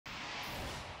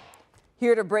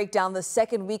Here to break down the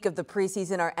second week of the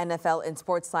preseason, our NFL and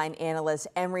Sportsline analyst,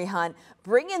 Emory Hunt.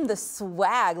 Bring in the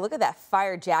swag. Look at that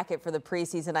fire jacket for the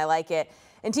preseason. I like it.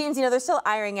 And teams, they're still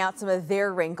ironing out some of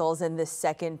their wrinkles in this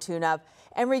second tune-up.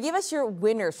 Emory, give us your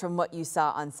winners from what you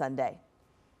saw on Sunday.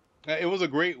 It was a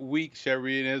great week,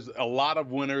 Sherry, and there's a lot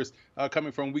of winners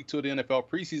coming from week 2 of the NFL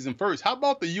preseason. First, how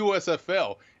about the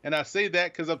USFL? And I say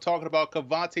that because I'm talking about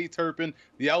Kevontae Turpin,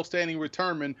 the outstanding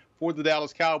returnman for the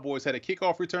Dallas Cowboys. Had a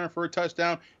kickoff return for a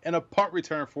touchdown and a punt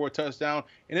return for a touchdown.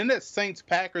 And in that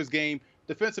Saints-Packers game,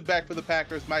 defensive back for the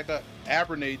Packers, Micah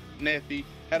Abernathy,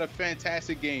 had a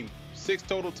fantastic game. 6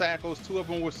 total tackles, 2 of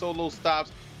them were solo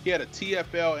stops. He had a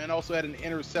TFL and also had an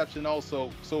interception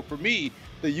also. So for me,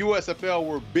 the USFL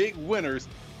were big winners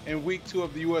in week 2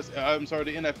 of the the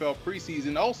NFL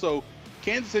preseason. Also,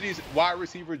 Kansas City's wide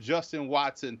receiver Justin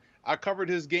Watson. I covered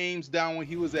his games down when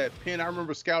he was at Penn. I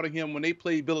remember scouting him when they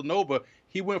played Villanova.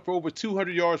 He went for over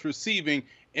 200 yards receiving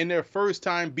in their first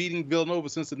time beating Villanova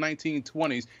since the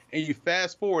 1920s. And you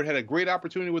fast forward, had a great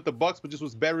opportunity with the Bucks, but just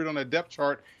was buried on a depth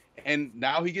chart. And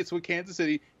now he gets with Kansas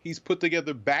City. He's put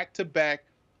together back-to-back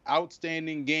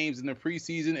outstanding games in the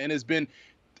preseason and has been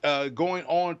going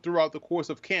on throughout the course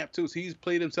of camp too. So he's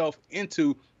played himself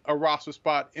into a roster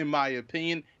spot, in my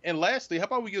opinion. And lastly, how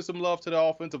about we give some love to the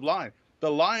offensive line?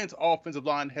 The Lions offensive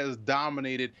line has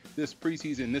dominated this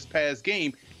preseason. This past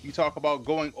game, you talk about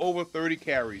going over 30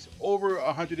 carries, over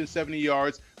 170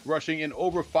 yards rushing, and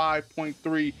over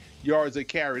 5.3 yards a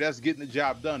carry. That's getting the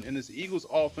job done. And this Eagles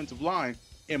offensive line,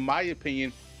 in my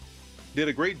opinion, did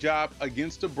a great job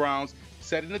against the Browns,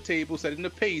 setting the table, setting the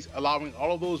pace, allowing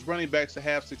all of those running backs to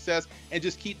have success and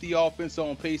just keep the offense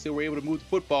on pace. They were able to move the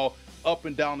football up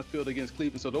and down the field against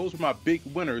Cleveland. So those were my big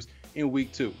winners in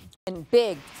week 2. And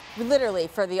big, literally,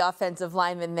 for the offensive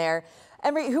linemen there.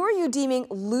 Emory, who are you deeming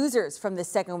losers from the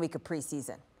second week of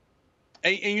preseason?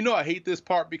 And I hate this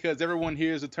part because everyone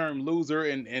hears the term loser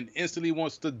and instantly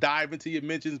wants to dive into your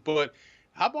mentions. But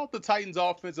how about the Titans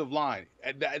offensive line?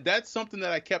 That's something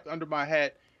that I kept under my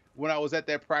hat when I was at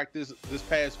that practice this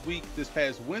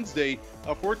past Wednesday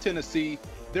for Tennessee.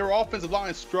 Their offensive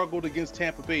line struggled against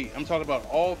Tampa Bay. I'm talking about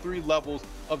all 3 levels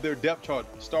of their depth chart: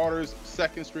 starters,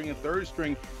 second string, and third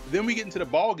string. Then we get into the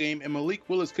ball game, and Malik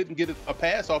Willis couldn't get a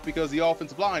pass off because the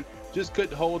offensive line just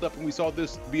couldn't hold up, and we saw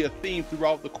this be a theme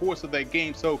throughout the course of that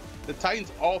game. So the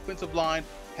Titans offensive line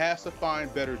has to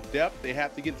find better depth. They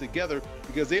have to get together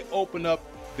because they open up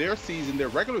their season, their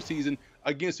regular season,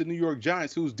 against the New York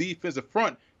Giants, whose defensive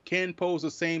front can pose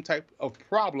the same type of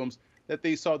problems that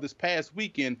they saw this past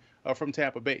weekend from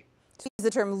Tampa Bay. Use the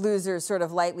term losers sort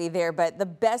of lightly there, but the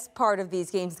best part of these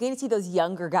games is getting to see those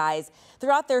younger guys.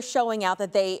 They're out there showing out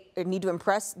that they need to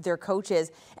impress their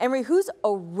coaches. Emory, who's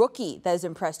a rookie that has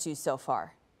impressed you so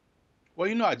far?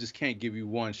 Well, I just can't give you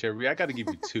one, Sherry. I got to give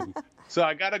you 2. So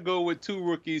I got to go with 2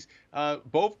 rookies,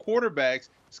 both quarterbacks.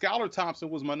 Skylar Thompson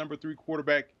was my number 3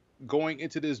 quarterback going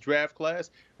into this draft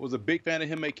class. Was a big fan of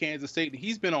him at Kansas State.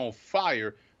 He's been on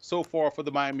fire so far for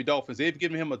the Miami Dolphins. They've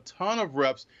given him a ton of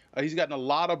reps. He's gotten a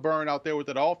lot of burn out there with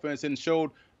that offense and showed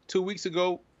 2 weeks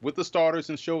ago with the starters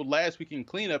and showed last week in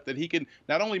cleanup that he can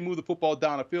not only move the football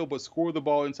down the field, but score the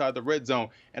ball inside the red zone.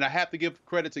 And I have to give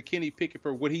credit to Kenny Pickett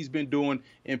for what he's been doing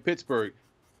in Pittsburgh.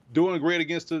 Doing great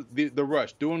against the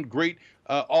rush, doing great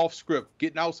off script,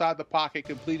 getting outside the pocket,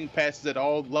 completing passes at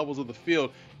all levels of the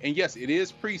field. And yes, it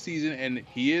is preseason and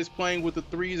he is playing with the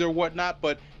threes or whatnot,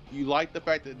 but you like the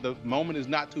fact that the moment is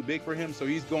not too big for him. So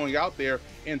he's going out there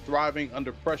and thriving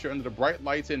under pressure, under the bright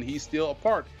lights, and he's still a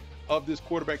part of this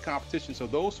quarterback competition. So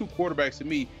those 2 quarterbacks to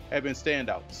me have been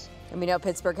standouts. And we know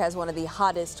Pittsburgh has one of the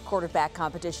hottest quarterback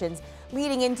competitions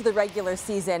leading into the regular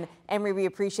season. Emory, we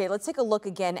appreciate it. Let's take a look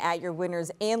again at your winners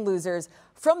and losers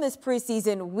from this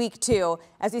preseason week 2.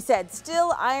 As we said,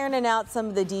 still ironing out some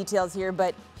of the details here,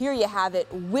 but here you have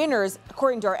it. Winners,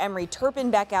 according to our Emory,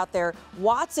 Turpin back out there,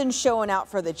 Watson showing out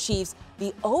for the Chiefs,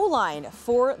 the O-line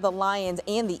for the Lions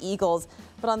and the Eagles.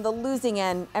 But on the losing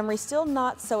end, Emory still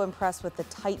not so impressed with the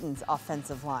Titans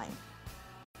offensive line.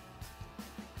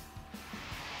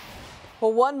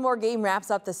 Well, one more game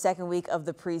wraps up the second week of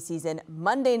the preseason.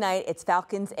 Monday night, it's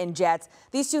Falcons and Jets.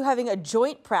 These 2 having a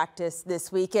joint practice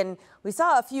this week, and we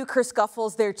saw a few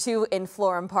kerfuffles there too in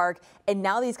Florham Park. And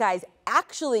now these guys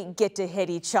actually get to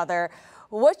hit each other.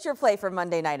 What's your play for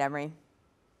Monday night, Emory?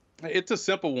 It's a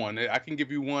simple one. I can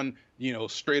give you one,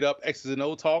 straight up X's and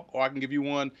O talk, or I can give you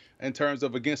one in terms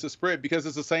of against the spread because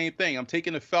it's the same thing. I'm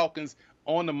taking the Falcons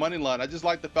on the money line. I just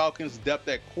like the Falcons' depth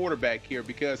at quarterback here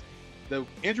because the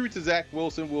injury to Zach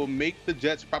Wilson will make the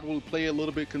Jets probably play a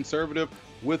little bit conservative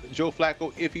with Joe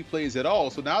Flacco if he plays at all.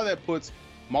 So now that puts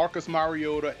Marcus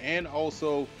Mariota and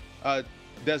also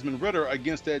Desmond Ridder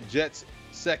against that Jets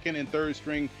second and third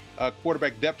string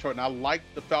quarterback depth chart, and I like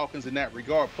the Falcons in that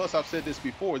regard. Plus, I've said this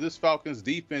before, this Falcons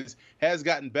defense has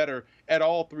gotten better at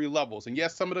all three levels. And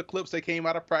yes, some of the clips that came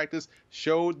out of practice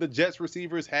showed the Jets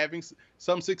receivers having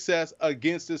some success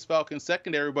against this Falcons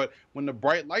secondary, but when the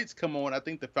bright lights come on, I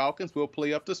think the Falcons will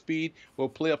play up to speed, will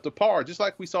play up to par, just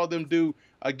like we saw them do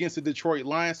against the Detroit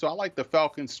Lions. So I like the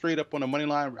Falcons straight up on the money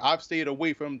line. I've stayed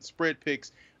away from spread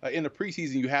picks in the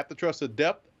preseason. You have to trust the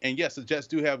depth, and yes, the Jets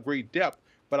do have great depth,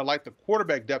 but I like the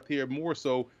quarterback depth here more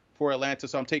so for Atlanta,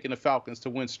 so I'm taking the Falcons to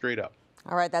win straight up.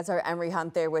 All right, that's our Emory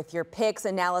Hunt there with your picks,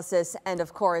 analysis, and,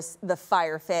 of course, the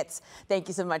fire fits. Thank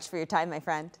you so much for your time, my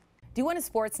friend. Do you want a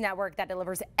sports network that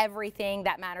delivers everything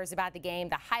that matters about the game?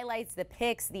 The highlights, the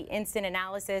picks, the instant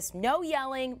analysis, no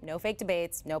yelling, no fake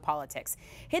debates, no politics.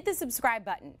 Hit the subscribe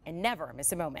button and never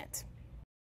miss a moment.